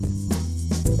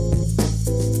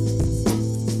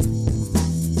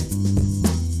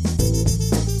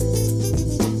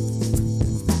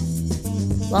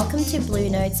Welcome to Blue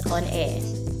Notes On Air.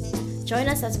 Join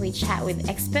us as we chat with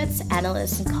experts,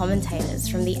 analysts and commentators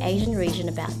from the Asian region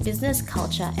about business,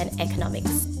 culture and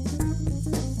economics.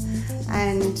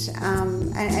 And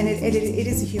it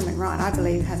is a human right. I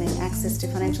believe having access to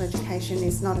financial education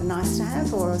is not a nice to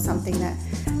have or something that,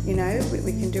 you know,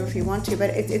 we can do if you want to,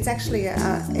 but it's actually,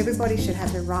 everybody should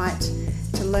have the right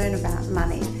to learn about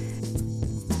money.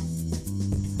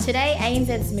 Today,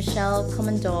 ANZ's Michelle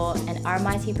Commandor and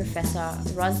RMIT Professor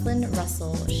Rosalind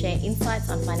Russell share insights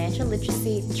on financial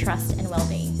literacy, trust and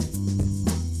wellbeing.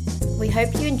 We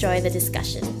hope you enjoy the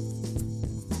discussion.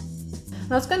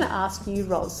 I was going to ask you,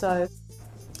 Ros, so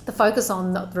the focus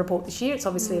on the report this year, it's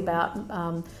obviously about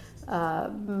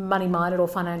money-minded or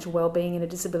financial wellbeing in a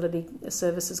disability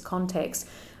services context.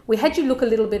 We had you look a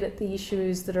little bit at the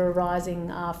issues that are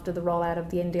arising after the rollout of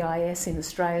the NDIS in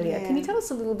Australia. Yeah. Can you tell us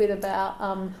a little bit about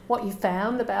what you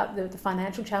found about the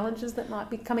financial challenges that might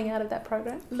be coming out of that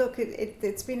program? Look,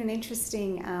 it's been an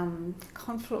interesting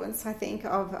confluence, I think,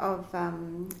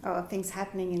 of things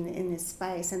happening in this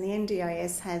space, and the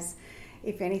NDIS has,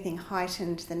 if anything,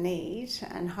 heightened the need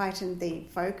and heightened the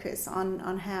focus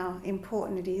on how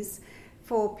important it is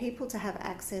for people to have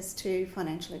access to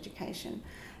financial education.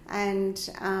 And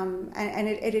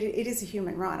it is a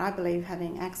human right. I believe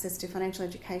having access to financial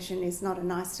education is not a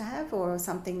nice to have or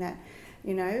something that,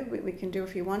 you know, we can do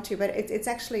if you want to, but it's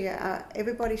actually,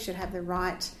 everybody should have the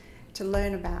right to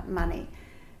learn about money.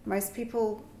 Most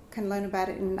people can learn about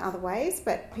it in other ways,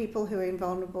 but people who are in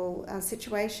vulnerable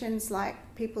situations, like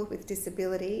people with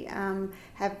disability,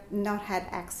 have not had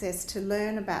access to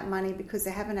learn about money because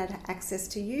they haven't had access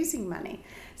to using money.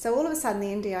 So all of a sudden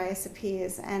the NDIS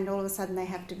appears, and all of a sudden they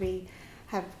have to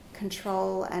have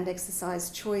control and exercise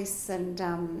choice and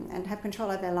have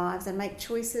control of their lives and make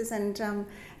choices and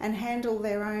handle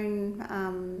their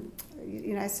own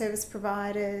service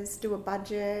providers, do a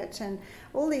budget and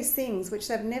all these things which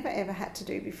they've never ever had to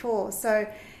do before. So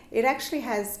it actually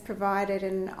has provided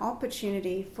an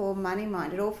opportunity for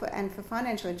money-minded and for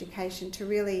financial education to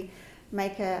really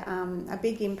make a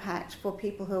big impact for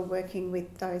people who are working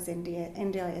with those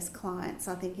NDIS clients,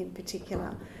 I think in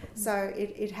particular. So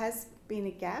it has been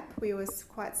a gap. We were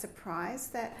quite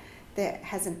surprised that there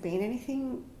hasn't been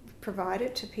anything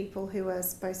provided to people who are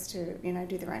supposed to, you know,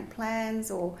 do their own plans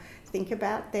or think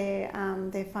about their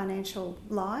financial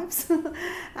lives.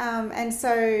 And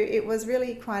so it was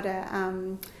really quite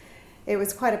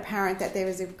quite apparent that there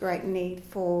was a great need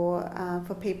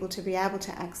for people to be able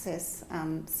to access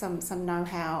some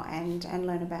know-how and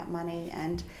learn about money.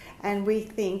 And we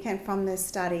think, and from this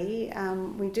study,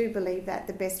 we do believe that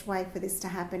the best way for this to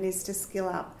happen is to skill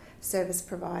up service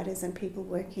providers and people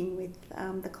working with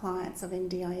the clients of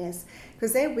NDIS,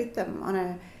 because they're with them on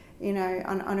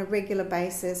a regular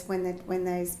basis when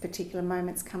those particular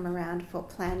moments come around for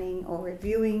planning or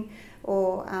reviewing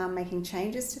or making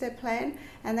changes to their plan,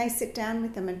 and they sit down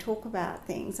with them and talk about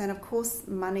things. And of course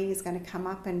money is going to come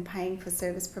up and paying for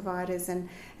service providers, and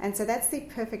so that's the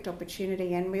perfect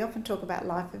opportunity. And we often talk about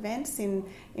life events in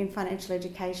financial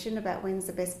education, about when's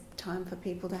the best time for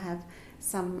people to have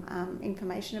some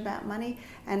information about money,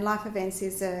 and life events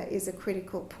is a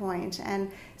critical point.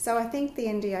 And so I think the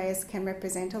NDIS can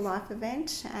represent a life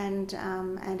event, and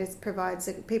it provides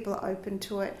that people are open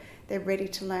to it, they're ready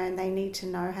to learn, they need to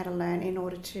know how to learn in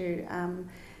order to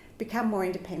become more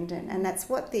independent. And that's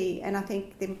and I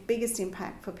think the biggest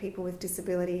impact for people with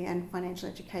disability and financial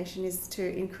education is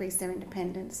to increase their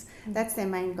independence. That's their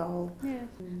main goal. Yeah.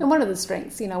 And one of the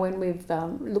strengths, you know, when we've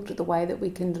looked at the way that we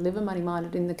can deliver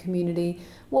money-minded in the community,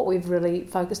 what we've really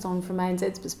focused on from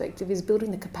ANZ's perspective is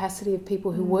building the capacity of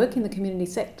people who work in the community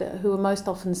sector, who are most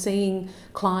often seeing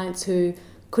clients who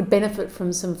could benefit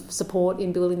from some support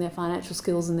in building their financial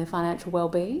skills and their financial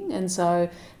wellbeing. And so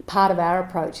part of our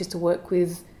approach is to work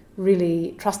with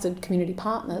really trusted community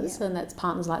partners, and that's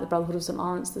partners like the Brotherhood of St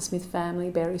Lawrence, the Smith family,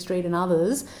 Berry Street and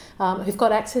others, who've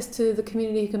got access to the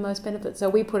community who can most benefit. So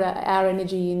we put our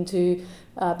energy into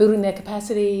building their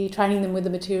capacity, training them with the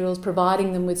materials,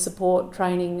 providing them with support,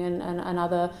 training and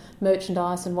other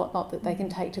merchandise and whatnot that they can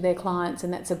take to their clients,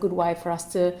 and that's a good way for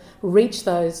us to reach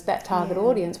that target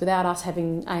audience without us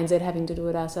ANZ having to do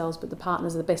it ourselves, but the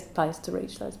partners are the best place to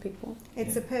reach those people.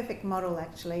 It's a perfect model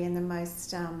actually, and the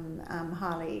most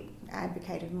highly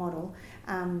advocated model,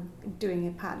 doing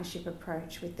a partnership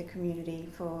approach with the community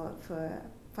for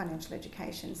financial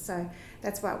education. So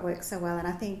that's why it works so well. And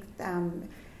I think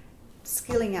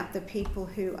skilling up the people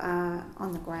who are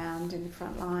on the ground in the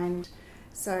front line.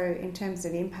 So in terms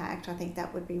of impact, I think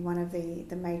that would be one of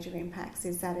the major impacts,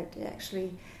 is that it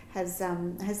actually has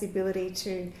the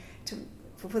ability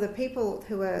for the people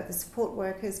who are the support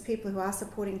workers, people who are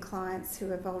supporting clients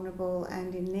who are vulnerable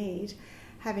and in need,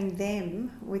 having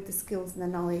them with the skills and the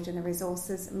knowledge and the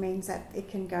resources means that it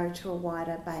can go to a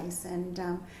wider base and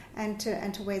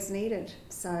to where's needed.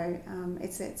 So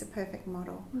it's a perfect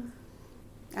model.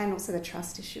 And also the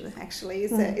trust issue actually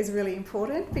is really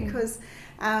important, because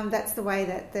that's the way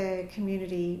that the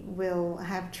community will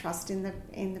have trust in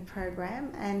the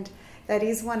program, and that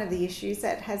is one of the issues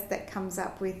that comes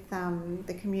up with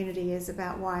the community, is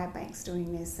about why are banks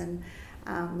doing this, and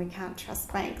we can't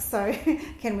trust banks, so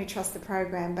can we trust the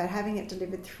program? But having it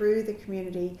delivered through the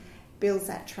community builds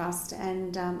that trust,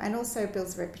 and also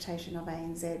builds the reputation of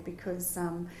ANZ, because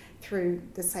through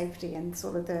the safety and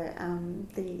sort of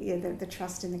the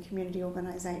trust in the community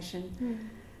organisation.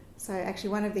 So actually,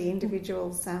 one of the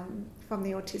individuals from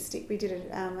the autistic, we did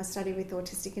a study with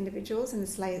autistic individuals in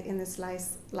this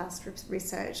last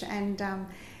research, and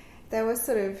they were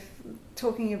sort of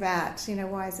talking about,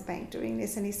 why is a bank doing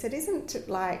this? And he said, isn't it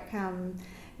like,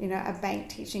 a bank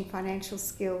teaching financial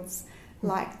skills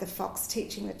like the fox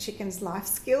teaching the chickens life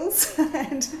skills?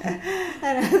 and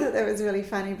I thought that was really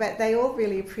funny. But they all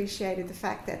really appreciated the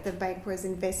fact that the bank was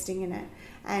investing in it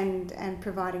and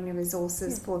providing the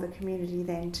resources for the community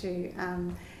then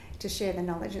to share the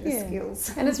knowledge and the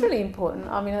skills. And it's really important.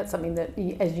 I mean, that's something that,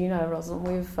 as you know, Rosalind,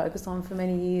 we've focused on for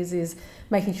many years, is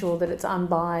making sure that it's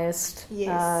unbiased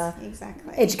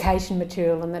exactly. education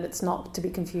material, and that it's not to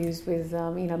be confused with,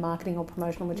 marketing or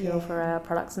promotional material for our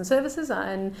products and services.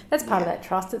 And that's part of that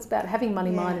trust. It's about having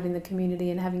Money Minded in the community,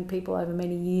 and having people over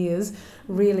many years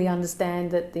really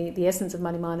understand that the essence of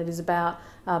Money Minded is about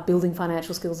building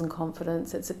financial skills and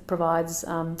confidence. It provides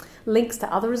links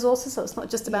to other resources, so it's not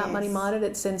just about Money Minded.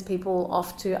 It sends people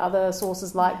off to other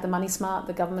sources like the Money Smart,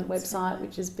 the government website,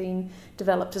 which has been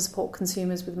developed to support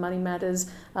consumers with money matters.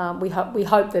 We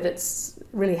hope that it's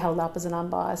really held up as an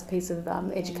unbiased piece of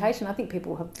education. I think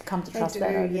people have come to trust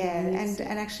that over the years.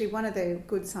 And actually one of the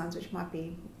good signs, which might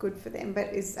be good for them,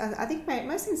 but is I think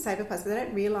most in Saver Plus, they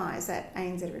don't realise that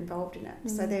ANZ are involved in it.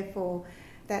 So therefore,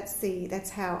 that's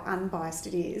how unbiased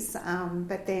it is.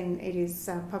 But then it is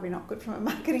probably not good from a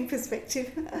marketing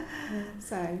perspective.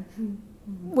 So.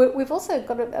 We've also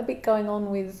got a bit going on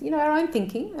with, our own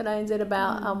thinking at ANZ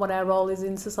about what our role is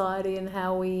in society, and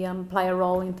how we play a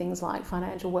role in things like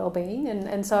financial wellbeing.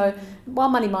 And so while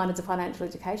Money Minded's a financial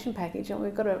education package,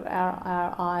 we've got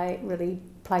our eye really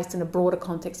placed in a broader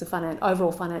context of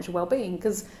overall financial wellbeing,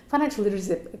 because financial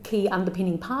literacy is a key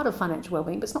underpinning part of financial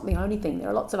wellbeing, but it's not the only thing. There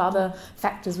are lots of other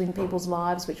factors in people's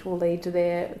lives which will lead to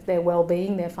their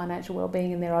wellbeing, their financial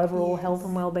wellbeing, and their overall health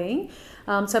and wellbeing.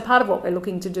 So part of what we're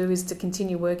looking to do is to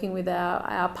continue working with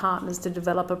our partners to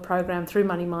develop a program through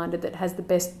Money Minded that has the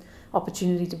best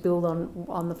opportunity to build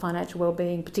on the financial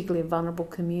wellbeing, particularly of vulnerable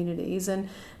communities. And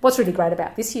what's really great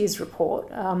about this year's report,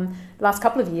 the last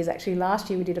couple of years actually, last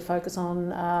year we did a focus on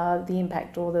the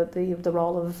impact or the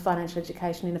role of financial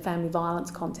education in a family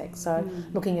violence context. So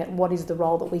looking at what is the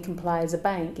role that we can play as a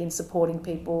bank in supporting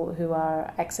people who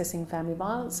are accessing family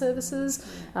violence services,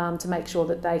 to make sure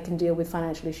that they can deal with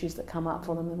financial issues that come up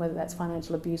for them, whether that's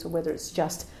financial abuse or whether it's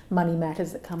just money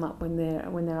matters that come up when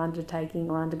they're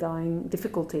undertaking or undergoing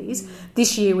difficulties.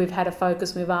 This year we've had a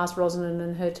focus, we've asked Rosalind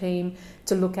and her team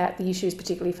to look at the issues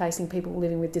particularly facing people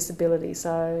living with disability.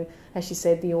 So as she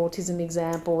said, the autism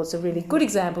example is a really good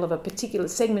example of a particular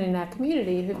segment in our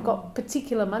community who've got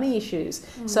particular money issues.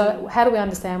 So how do we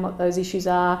understand what those issues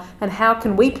are, and how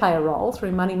can we play a role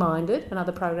through Money Minded and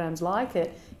other programs like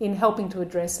it in helping to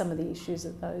address some of the issues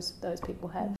that those people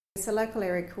have? So local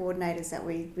area coordinators that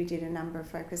we did a number of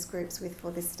focus groups with for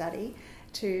this study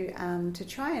to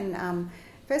try and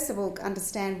first of all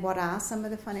understand what are some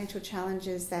of the financial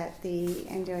challenges that the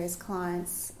NDIS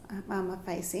clients are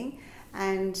facing,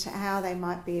 and how they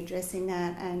might be addressing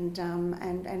that, and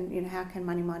how can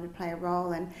Money Minded play a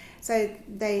role. And so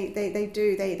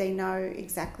they know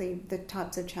exactly the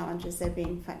types of challenges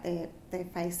they're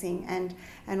facing,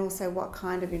 and also what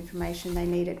kind of information they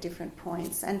need at different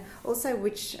points, and also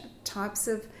which types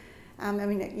of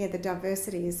the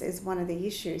diversity is one of the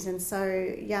issues. And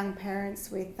so young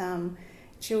parents with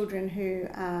children who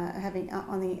are having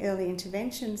on the early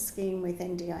intervention scheme with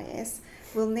NDIS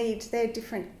will need, they're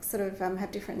different, sort of have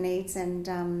different needs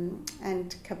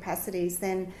and capacities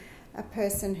than a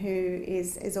person who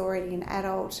is already an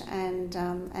adult and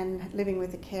living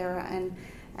with a carer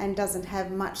and doesn't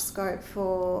have much scope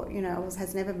for, or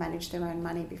has never managed their own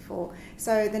money before.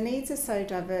 So the needs are so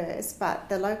diverse, but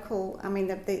the local,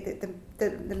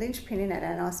 the linchpin in it,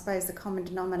 and I suppose the common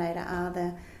denominator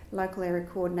are local area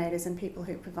coordinators and people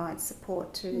who provide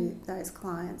support to those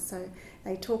clients. So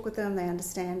they talk with them, they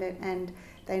understand it, and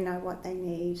they know what they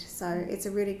need. So it's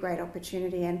a really great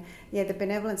opportunity. And yeah, the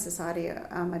Benevolent Society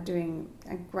are doing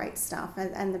great stuff,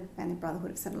 and the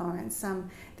Brotherhood of St Lawrence.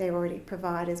 They're already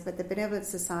providers, but the Benevolent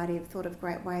Society have thought of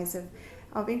great ways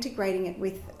of integrating it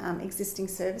with existing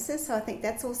services. So I think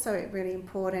that's also really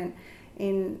important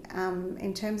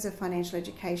in terms of financial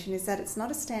education, is that it's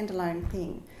not a standalone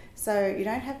thing. So you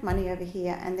don't have money over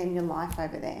here and then your life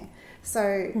over there.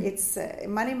 So it's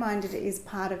money-minded is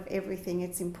part of everything.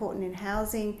 It's important in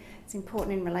housing, it's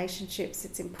important in relationships,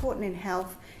 it's important in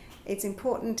health, it's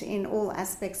important in all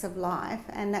aspects of life,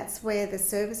 and that's where the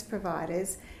service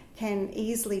providers can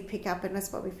easily pick up, and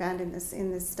that's what we found in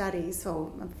the studies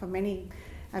for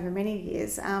over many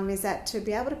years, is that to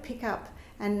be able to pick up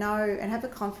and know and have the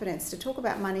confidence to talk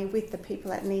about money with the people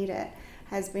that need it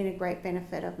has been a great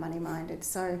benefit of Money Minded.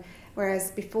 So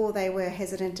whereas before they were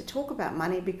hesitant to talk about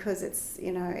money because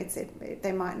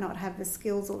they might not have the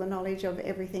skills or the knowledge of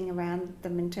everything around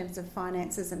them in terms of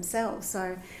finances themselves.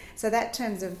 So that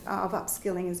terms of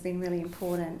upskilling has been really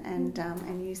important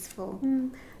and useful.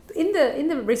 In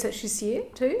the research this year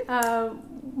too,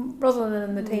 Rosalind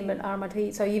and the team at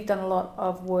RMIT, so you've done a lot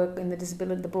of work in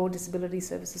the broad disability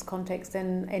services context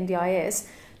and NDIS.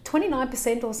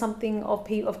 29% or something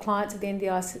of clients of the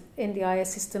NDIS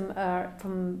system are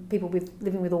from people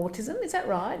living with autism. Is that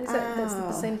right? That's the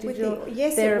percentage?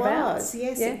 Yes, thereabouts? It was.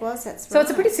 Yes, yeah? It was. That's right. So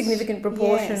it's a pretty significant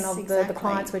proportion of exactly. the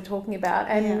clients we're talking about.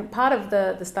 And part of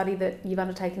the study that you've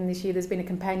undertaken this year, there's been a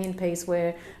companion piece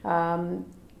where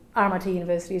RMIT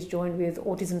University has joined with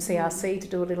Autism CRC to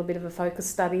do a little bit of a focus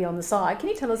study on the side. Can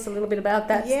you tell us a little bit about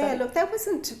that study? Look, that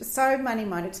wasn't so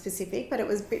money-minded specific, but it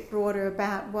was a bit broader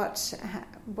about what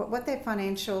their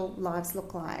financial lives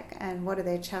look like and what are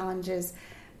their challenges,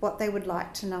 what they would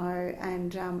like to know,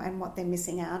 and what they're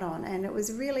missing out on. And it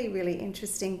was really, really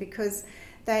interesting because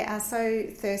they are so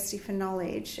thirsty for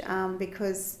knowledge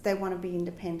because they want to be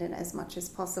independent as much as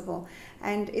possible.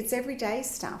 And it's everyday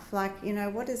stuff, like,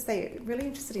 they're really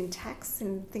interested in tax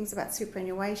and things about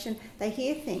superannuation. They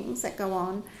hear things that go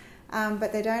on,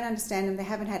 but they don't understand them. They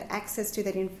haven't had access to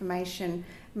that information.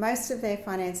 Most of their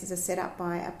finances are set up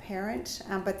by a parent,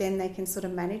 but then they can sort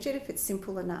of manage it if it's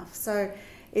simple enough. So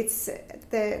it's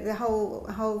the whole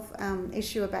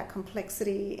issue about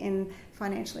complexity in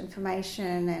financial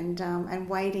information and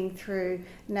wading through,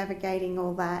 navigating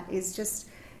all that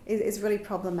is really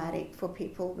problematic for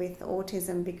people with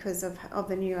autism because of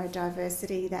the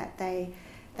neurodiversity that they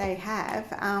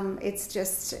have. It's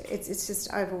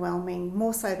just overwhelming,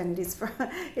 more so than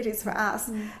it is for us.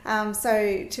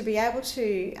 So to be able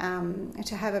to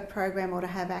have a program or to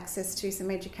have access to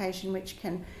some education which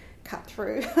can cut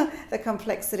through the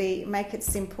complexity, make it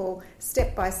simple,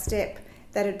 step by step,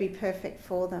 that'd be perfect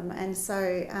for them. And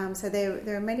so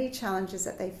there are many challenges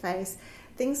that they face.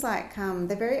 Things like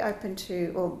they're very open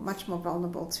to, or much more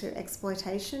vulnerable to,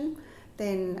 exploitation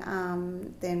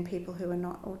than people who are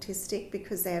not autistic,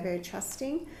 because they are very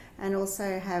trusting and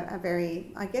also have a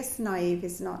very, I guess naive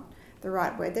is not the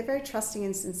right word, they're very trusting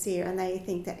and sincere, and they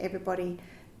think that everyone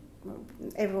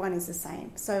is the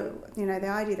same. So, the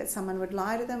idea that someone would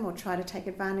lie to them or try to take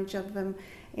advantage of them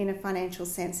in a financial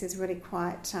sense is really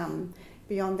quite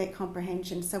beyond their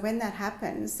comprehension. So when that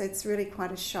happens, it's really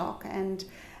quite a shock and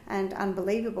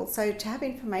unbelievable. So to have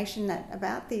information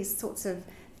about these sorts of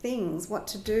things, what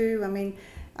to do, in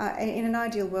an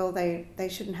ideal world, they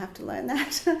shouldn't have to learn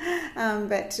that,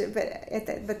 but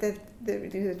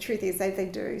the truth is they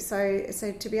do.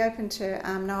 So to be open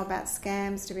to know about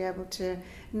scams, to be able to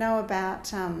know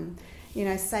about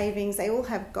savings, they all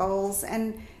have goals,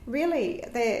 and really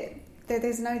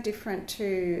there's no different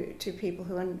to people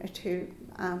who are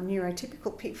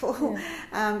neurotypical people.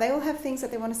 Yeah. They all have things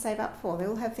that they want to save up for. They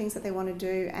all have things that they want to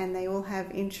do, and they all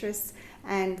have interests,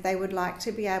 and they would like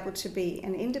to be able to be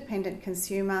an independent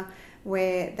consumer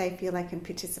where they feel they can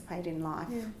participate in life.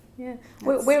 Yeah.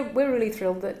 We're really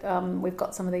thrilled that we've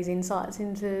got some of these insights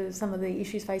into some of the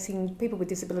issues facing people with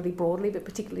disability broadly, but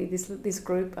particularly this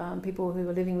group, people who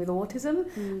are living with autism.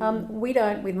 We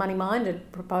don't, with Money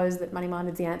Minded, propose that Money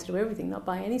Minded is the answer to everything, not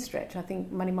by any stretch. I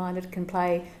think Money Minded can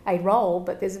play a role,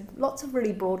 but there's lots of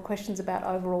really broad questions about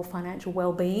overall financial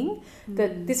well-being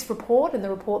that this report and the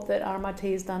report that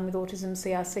RMIT has done with Autism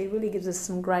CRC really gives us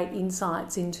some great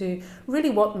insights into really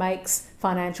what makes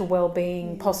financial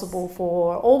well-being possible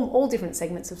for all different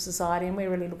segments of society, and we're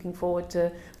really looking forward to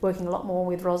working a lot more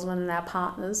with Rosalind and our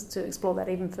partners to explore that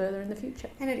even further in the future.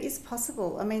 And it is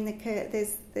possible.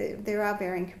 There are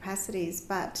varying capacities,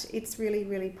 but it's really,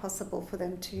 really possible for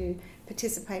them to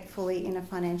participate fully in a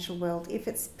financial world if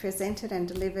it's presented and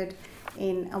delivered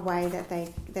in a way that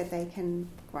they can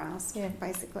grasp,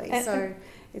 basically. So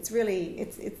it's really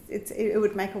it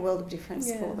would make a world of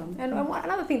difference for them. And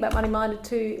another thing about Money Minded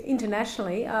too,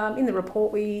 internationally, in the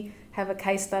report we have a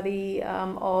case study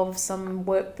of some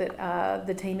work that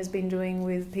the team has been doing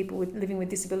with people living with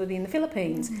disability in the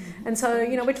Philippines. Mm-hmm. And so,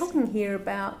 we're talking here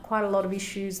about quite a lot of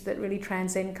issues that really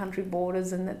transcend country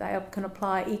borders and that they can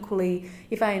apply equally.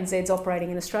 If ANZ's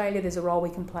operating in Australia, there's a role we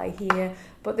can play here,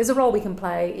 but there's a role we can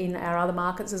play in our other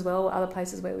markets as well, other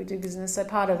places where we do business. So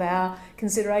part of our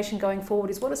consideration going forward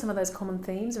is what are some of those common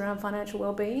themes around financial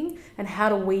wellbeing, and how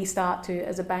do we start to,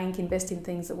 as a bank, invest in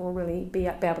things that will really be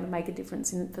able to make a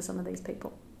difference for some of these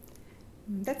people.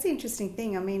 That's the interesting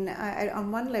thing. I mean,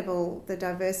 on one level, the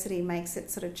diversity makes it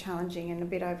sort of challenging and a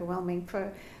bit overwhelming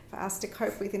for us to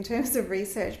cope with in terms of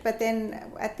research. But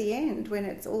then at the end, when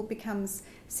it all becomes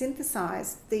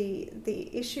synthesised,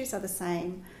 the issues are the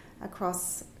same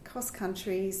across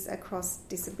countries, across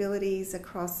disabilities,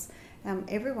 across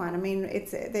everyone. I mean,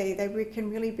 they can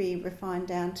really be refined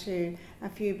down to a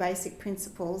few basic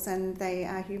principles, and they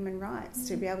are human rights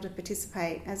to be able to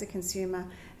participate as a consumer.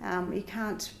 You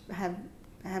can't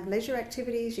have leisure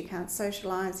activities, you can't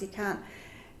socialise, you can't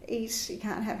eat, you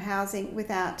can't have housing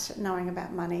without knowing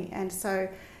about money. And so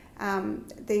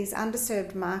these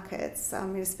underserved markets,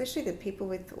 especially the people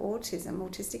with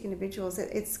autistic individuals,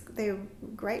 they're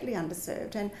greatly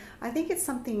underserved. And I think it's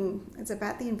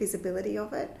about the invisibility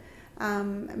of it.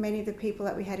 Many of the people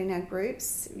that we had in our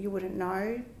groups, you wouldn't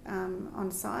know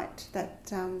on site that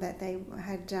they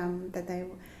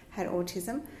had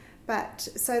autism. But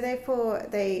so therefore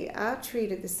they are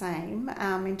treated the same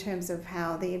in terms of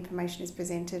how the information is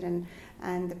presented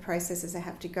and the processes they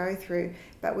have to go through.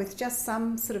 But with just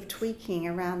some sort of tweaking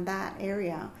around that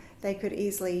area, they could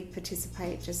easily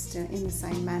participate just in the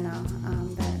same manner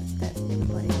that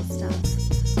everybody else does.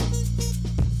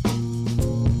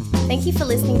 Thank you for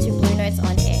listening to Blue Notes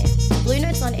on Air. Blue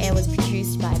Notes on Air was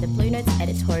produced by the Blue Notes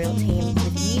editorial team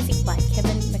with